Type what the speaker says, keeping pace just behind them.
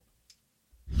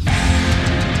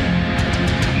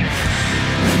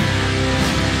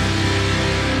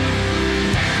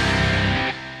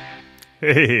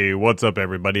Hey, what's up,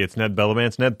 everybody? It's Ned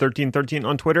Bellavance, Ned1313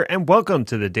 on Twitter, and welcome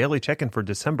to the Daily Check-In for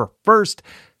December 1st,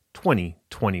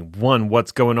 2021.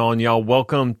 What's going on, y'all?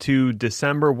 Welcome to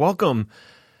December. Welcome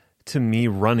to me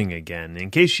running again.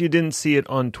 In case you didn't see it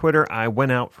on Twitter, I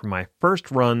went out for my first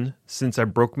run since I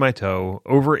broke my toe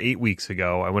over 8 weeks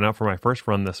ago. I went out for my first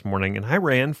run this morning, and I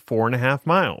ran 4.5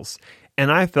 miles,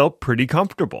 and I felt pretty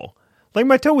comfortable. Like,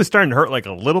 my toe was starting to hurt like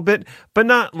a little bit, but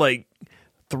not like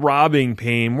throbbing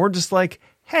pain. More just like,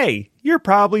 hey, you're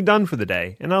probably done for the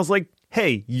day. And I was like,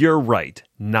 hey, you're right.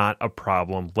 Not a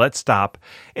problem. Let's stop.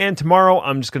 And tomorrow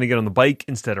I'm just going to get on the bike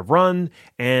instead of run.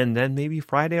 And then maybe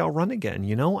Friday I'll run again.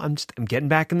 You know, I'm getting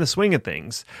back in the swing of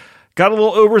things. Got a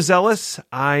little overzealous.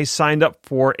 I signed up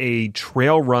for a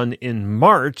trail run in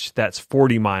March. That's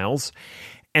 40 miles.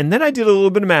 And then I did a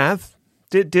little bit of math.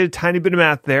 Did a tiny bit of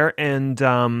math there. And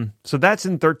so that's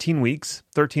in 13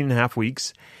 and a half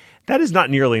weeks. That is not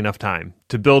nearly enough time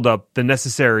to build up the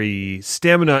necessary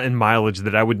stamina and mileage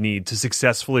that I would need to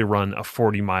successfully run a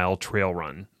 40-mile trail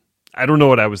run. I don't know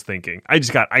what I was thinking. I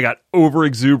got over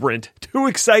exuberant, too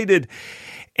excited.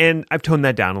 And I've toned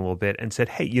that down a little bit and said,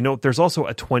 hey, you know, there's also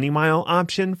a 20-mile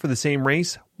option for the same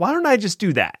race. Why don't I just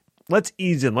do that? Let's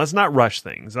ease in. Let's not rush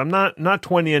things. I'm not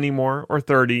 20 anymore or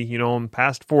 30. You know, I'm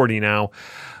past 40 now.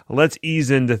 Let's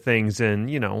ease into things and,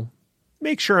 you know,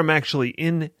 make sure I'm actually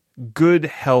in good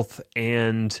health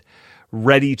and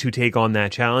ready to take on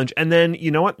that challenge. And then, you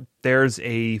know what? There's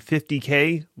a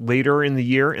 50K later in the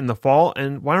year in the fall.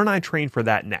 And why don't I train for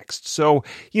that next? So,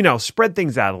 you know, spread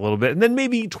things out a little bit. And then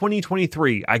maybe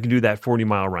 2023, I can do that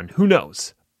 40-mile run. Who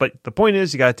knows? But the point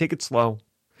is, you got to take it slow.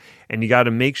 And you got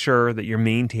to make sure that you're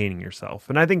maintaining yourself.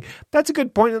 And I think that's a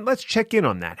good point. And let's check in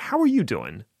on that. How are you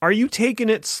doing? Are you taking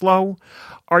it slow?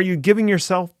 Are you giving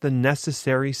yourself the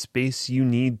necessary space you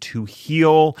need to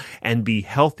heal and be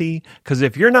healthy? Because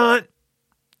if you're not,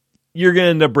 you're going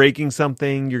to end up breaking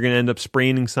something. You're going to end up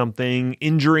spraining something,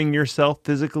 injuring yourself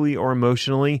physically or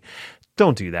emotionally.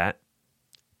 Don't do that.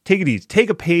 Take it easy. Take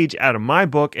a page out of my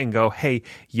book and go, hey,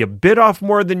 you bit off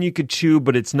more than you could chew,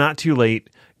 but it's not too late.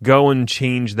 Go and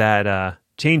change that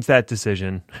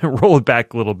decision, roll it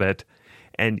back a little bit,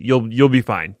 and you'll be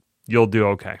fine. You'll do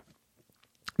okay.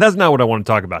 That's not what I want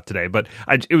to talk about today, but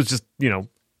it was just, you know,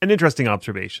 an interesting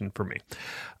observation for me.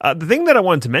 The thing that I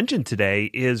wanted to mention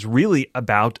today is really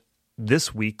about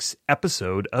this week's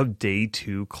episode of Day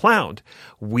 2 Cloud.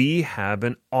 We have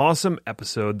an awesome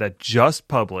episode that just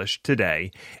published today,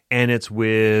 and it's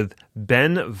with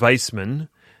Ben Weissman.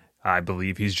 I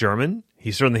believe he's German.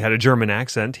 He certainly had a German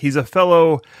accent. He's a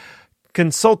fellow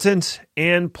consultant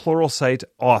and Pluralsight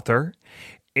author,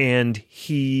 and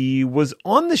he was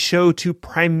on the show to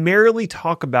primarily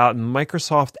talk about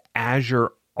Microsoft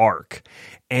Azure Arc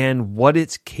and what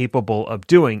it's capable of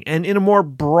doing. And in a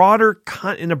broader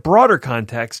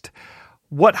context,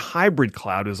 what hybrid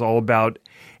cloud is all about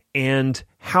and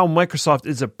how Microsoft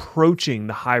is approaching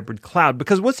the hybrid cloud.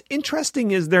 Because what's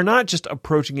interesting is they're not just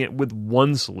approaching it with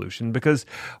one solution, because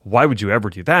why would you ever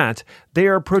do that? They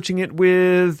are approaching it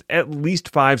with at least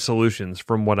 5 solutions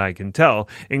from what I can tell,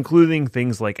 including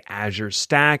things like Azure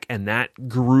Stack and that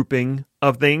grouping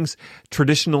of things,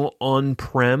 traditional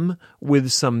on-prem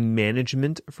with some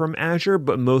management from Azure,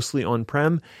 but mostly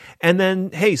on-prem. And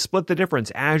then, hey, split the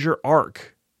difference, Azure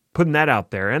Arc. Putting that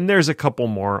out there. And there's a couple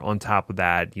more on top of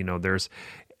that. You know, there's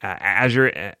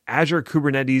Azure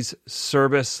Kubernetes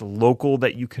service local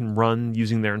that you can run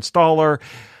using their installer.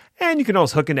 And you can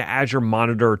also hook into Azure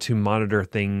Monitor to monitor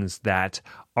things that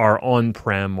are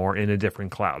on-prem or in a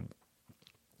different cloud.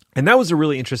 And that was a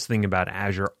really interesting thing about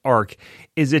Azure Arc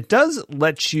is it does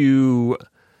let you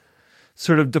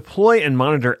sort of deploy and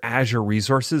monitor Azure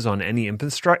resources on any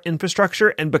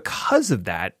infrastructure. And because of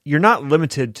that, you're not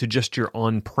limited to just your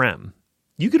on-prem.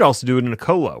 You could also do it in a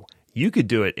colo. You could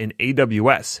do it in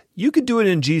AWS. You could do it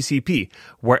in GCP.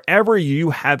 Wherever you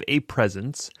have a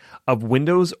presence of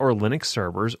Windows or Linux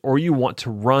servers, or you want to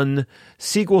run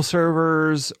SQL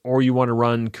servers, or you want to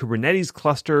run Kubernetes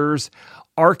clusters,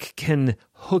 Arc can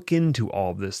hook into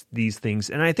all of these things.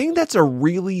 And I think that's a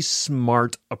really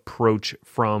smart approach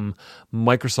from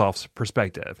Microsoft's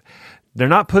perspective. They're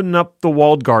not putting up the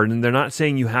walled garden. They're not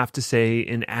saying you have to say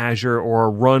in Azure or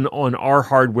run on our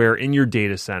hardware in your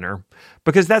data center,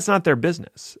 because that's not their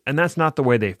business and that's not the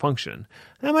way they function.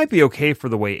 That might be okay for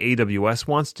the way AWS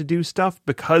wants to do stuff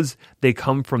because they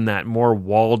come from that more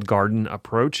walled garden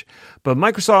approach. But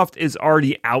Microsoft is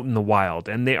already out in the wild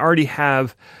and they already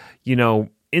have, you know,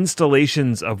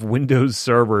 installations of Windows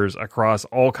servers across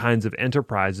all kinds of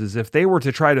enterprises. If they were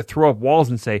to try to throw up walls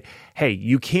and say, hey,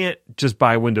 you can't just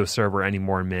buy Windows Server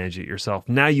anymore and manage it yourself.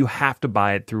 Now you have to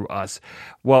buy it through us.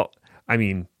 Well, I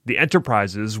mean, The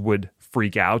enterprises would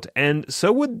freak out, and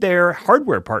so would their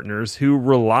hardware partners who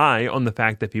rely on the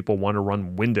fact that people want to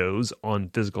run Windows on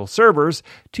physical servers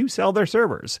to sell their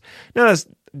servers. Now, that's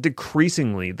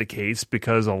decreasingly the case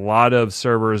because a lot of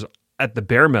servers at the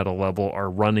bare metal level are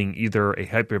running either a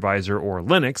hypervisor or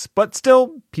Linux, but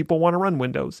still, people want to run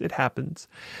Windows. It happens.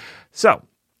 So,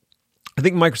 I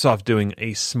think Microsoft's doing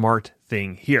a smart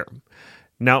thing here.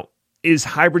 Now, is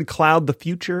hybrid cloud the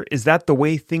future? Is that the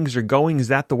way things are going? Is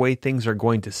that the way things are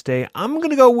going to stay? I'm going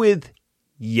to go with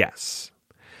yes.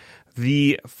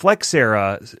 The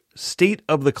Flexera State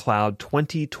of the Cloud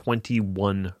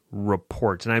 2021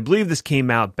 report, and I believe this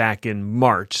came out back in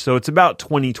March, so it's about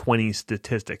 2020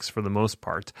 statistics for the most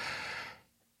part.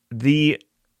 The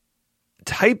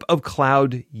type of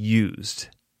cloud used,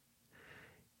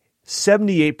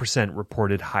 78%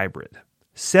 reported hybrid.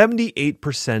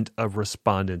 78% of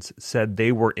respondents said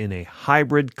they were in a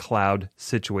hybrid cloud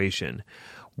situation,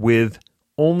 with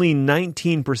only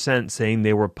 19% saying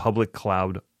they were public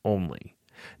cloud only.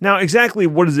 Now, exactly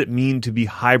what does it mean to be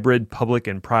hybrid, public,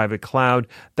 and private cloud?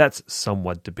 That's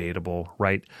somewhat debatable,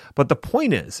 right? But the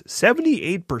point is,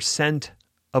 78%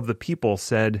 of the people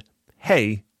said,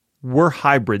 hey, we're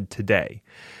hybrid today.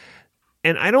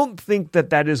 And I don't think that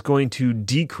that is going to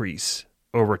decrease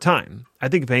over time. I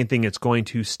think if anything, it's going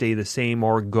to stay the same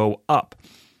or go up.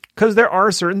 Because there are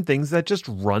certain things that just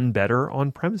run better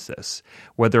on premises,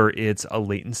 whether it's a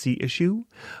latency issue,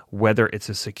 whether it's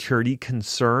a security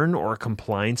concern or a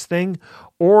compliance thing,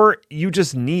 or you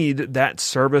just need that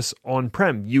service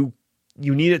on-prem. You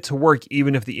need it to work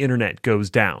even if the internet goes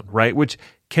down, right? Which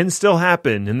can still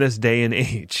happen in this day and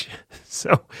age.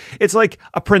 So it's like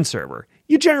a print server.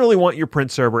 You generally want your print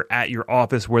server at your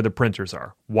office where the printers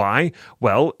are. Why?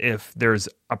 Well, if there's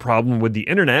a problem with the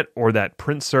internet or that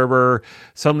print server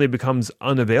suddenly becomes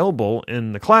unavailable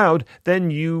in the cloud,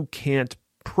 then you can't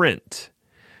print.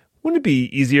 Wouldn't it be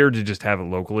easier to just have it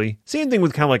locally? Same thing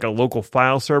with kind of like a local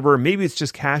file server. Maybe it's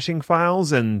just caching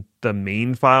files and the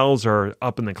main files are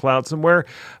up in the cloud somewhere,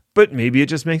 but maybe it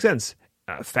just makes sense.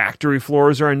 Factory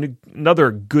floors are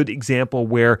another good example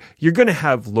where you're going to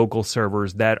have local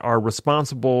servers that are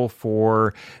responsible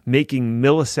for making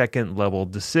millisecond level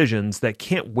decisions that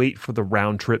can't wait for the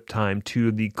round trip time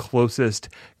to the closest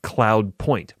cloud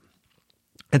point.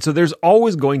 And so there's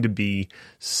always going to be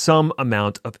some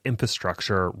amount of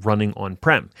infrastructure running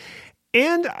on-prem.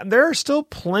 And there are still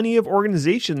plenty of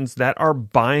organizations that are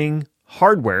buying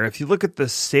hardware. If you look at the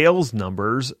sales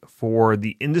numbers for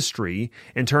the industry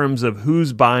in terms of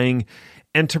who's buying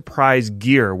enterprise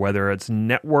gear, whether it's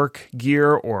network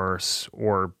gear or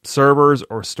servers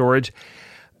or storage,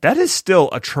 that is still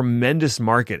a tremendous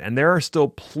market, and there are still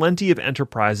plenty of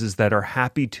enterprises that are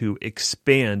happy to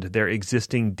expand their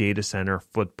existing data center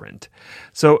footprint.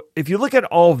 So if you look at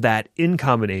all of that in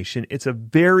combination, it's a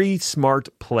very smart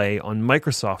play on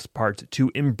Microsoft's part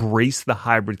to embrace the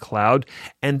hybrid cloud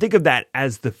and think of that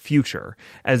as the future,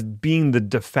 as being the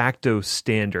de facto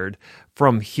standard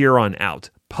from here on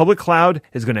out. Public cloud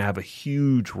is going to have a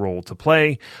huge role to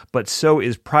play, but so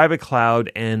is private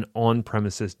cloud and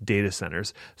on-premises data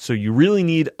centers. So you really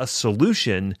need a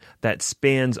solution that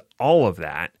spans all of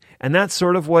that. And that's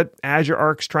sort of what Azure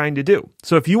Arc's trying to do.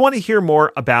 So if you want to hear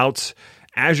more about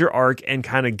Azure Arc and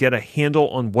kind of get a handle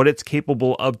on what it's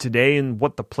capable of today and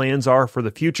what the plans are for the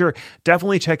future,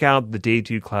 definitely check out the Day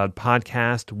 2 Cloud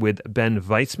podcast with Ben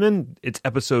Weitzman. It's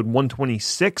episode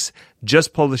 126,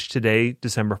 just published today,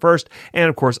 December 1st. And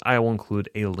of course, I will include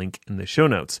a link in the show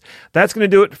notes. That's going to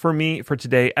do it for me for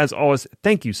today. As always,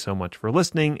 thank you so much for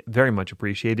listening. Very much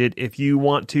appreciated. If you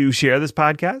want to share this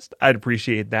podcast, I'd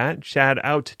appreciate that. Shout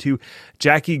out to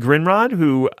Jackie Grinrod,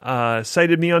 who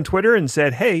cited me on Twitter and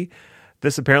said, hey,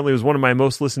 this apparently was one of my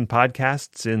most listened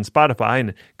podcasts in Spotify, and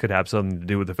it could have something to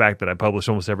do with the fact that I publish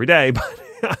almost every day.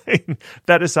 But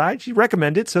that aside, she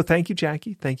recommended it. So thank you,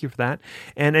 Jackie. Thank you for that.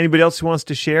 And anybody else who wants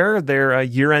to share their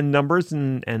year-end numbers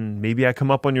and maybe I come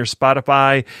up on your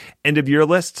Spotify end-of-year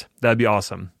list, that'd be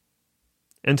awesome.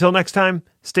 Until next time,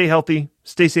 stay healthy,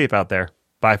 stay safe out there.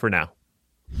 Bye for now.